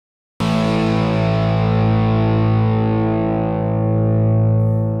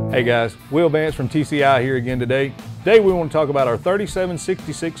Hey guys, Will Vance from TCI here again today. Today we want to talk about our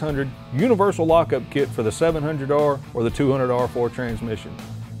 37-6600 universal lockup kit for the 700R or the 200R Ford transmission.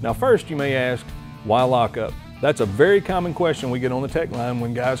 Now first you may ask, why lockup? That's a very common question we get on the tech line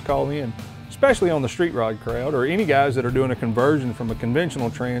when guys call in, especially on the street rod crowd or any guys that are doing a conversion from a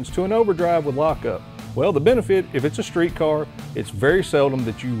conventional trans to an overdrive with lockup. Well, the benefit, if it's a street car, it's very seldom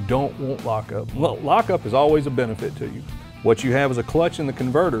that you don't want lockup. Well, lockup is always a benefit to you. What you have is a clutch in the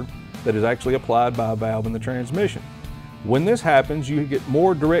converter that is actually applied by a valve in the transmission. When this happens, you get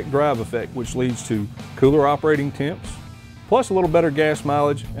more direct drive effect, which leads to cooler operating temps, plus a little better gas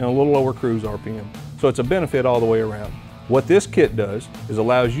mileage and a little lower cruise RPM. So it's a benefit all the way around. What this kit does is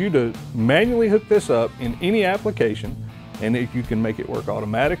allows you to manually hook this up in any application, and if you can make it work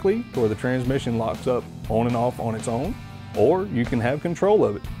automatically to where the transmission locks up on and off on its own, or you can have control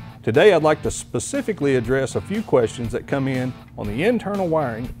of it. Today I'd like to specifically address a few questions that come in on the internal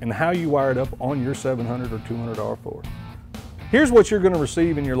wiring and how you wire it up on your 700 or 200R Ford. Here's what you're going to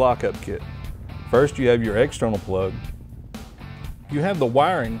receive in your lockup kit. First, you have your external plug. You have the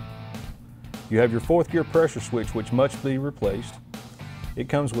wiring. You have your 4th gear pressure switch, which must be replaced. It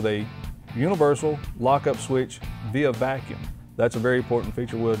comes with a universal lockup switch via vacuum. That's a very important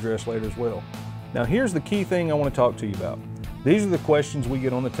feature we'll address later as well. Now here's the key thing I want to talk to you about. These are the questions we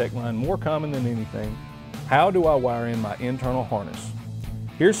get on the tech line more common than anything. How do I wire in my internal harness?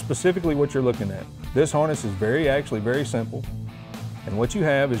 Here's specifically what you're looking at. This harness is actually very simple. And what you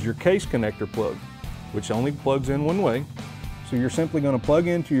have is your case connector plug, which only plugs in one way. So you're simply going to plug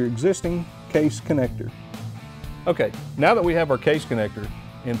into your existing case connector. Okay, now that we have our case connector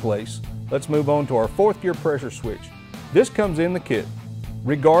in place, let's move on to our 4th gear pressure switch. This comes in the kit.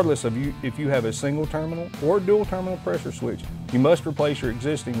 Regardless of if you have a single terminal or dual terminal pressure switch, you must replace your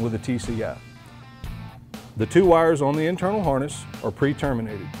existing with a TCI. The 2 wires on the internal harness are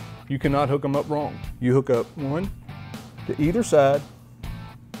pre-terminated. You cannot hook them up wrong. You hook up one to either side,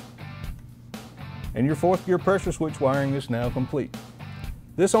 and your 4th gear pressure switch wiring is now complete.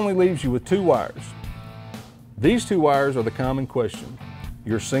 This only leaves you with 2 wires. These 2 wires are the common question.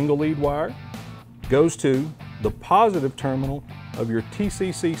 Your single lead wire goes to the positive terminal of your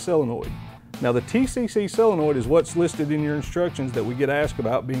TCC solenoid. Now the TCC solenoid is what's listed in your instructions that we get asked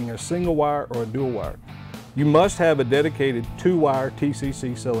about being a single wire or a dual wire. You must have a dedicated 2-wire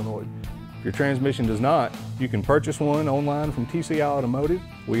TCC solenoid. If your transmission does not, you can purchase one online from TCI Automotive.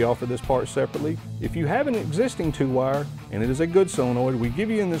 We offer this part separately. If you have an existing 2-wire and it is a good solenoid, we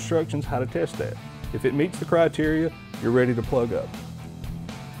give you in the instructions how to test that. If it meets the criteria, you're ready to plug up.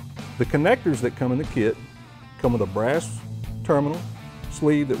 The connectors that come in the kit come with a brass terminal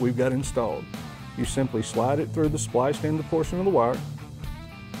sleeve that we've got installed. You simply slide it through the spliced end portion of the wire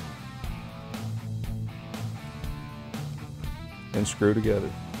and screw together.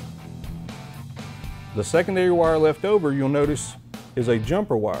 The secondary wire left over, you'll notice, is a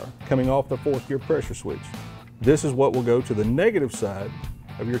jumper wire coming off the 4th gear pressure switch. This is what will go to the negative side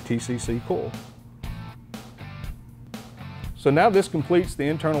of your TCC coil. So now this completes the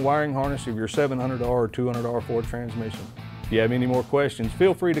internal wiring harness of your 700R or 200R Ford transmission. If you have any more questions,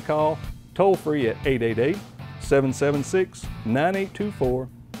 feel free to call toll free at 888-776-9824,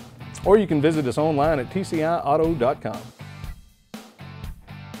 or you can visit us online at tciauto.com.